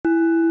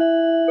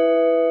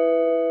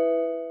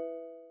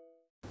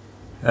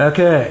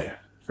Okay,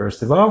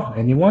 first of all,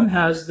 anyone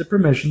has the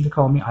permission to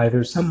call me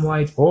either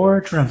Sunlight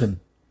or Trenton.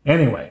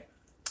 Anyway,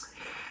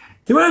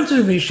 to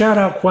answer the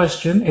shout-out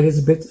question, it is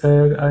a bit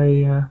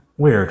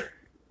weird.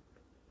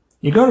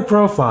 You go to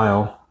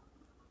Profile,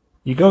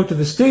 you go to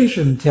the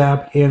Station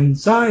tab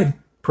inside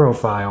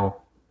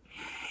Profile,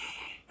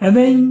 and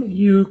then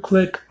you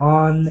click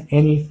on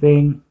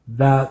anything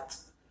that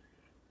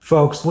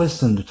folks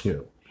listened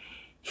to.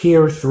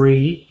 Here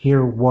 3,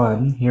 here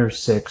 1, here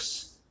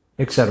 6,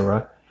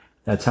 etc.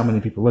 That's how many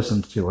people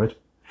listened to it.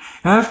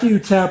 After you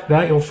tap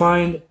that, you'll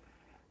find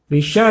the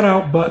shout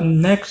out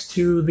button next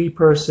to the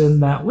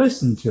person that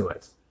listened to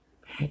it.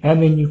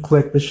 And then you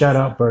click the shout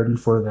out button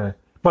for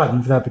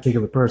that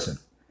particular person.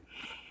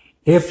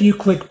 If you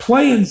click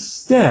play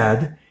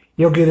instead,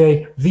 you'll get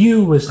a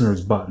view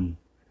listeners button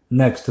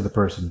next to the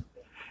person.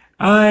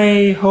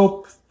 I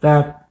hope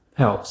that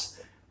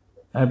helps.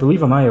 I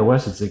believe on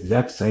iOS it's the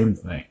exact same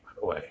thing, by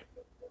the way.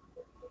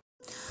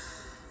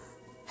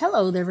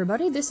 Hello there,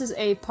 everybody. This is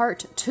a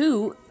part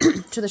 2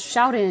 to the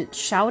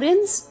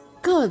shout-ins?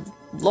 Good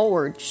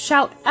lord.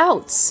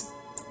 Shout-outs.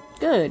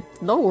 Good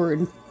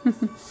lord.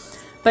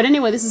 But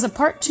anyway, this is a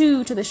part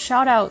 2 to the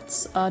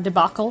shout-outs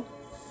debacle.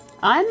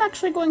 I'm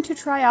actually going to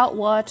try out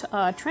what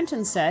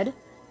Trenton said.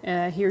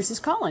 Here's his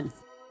call-in.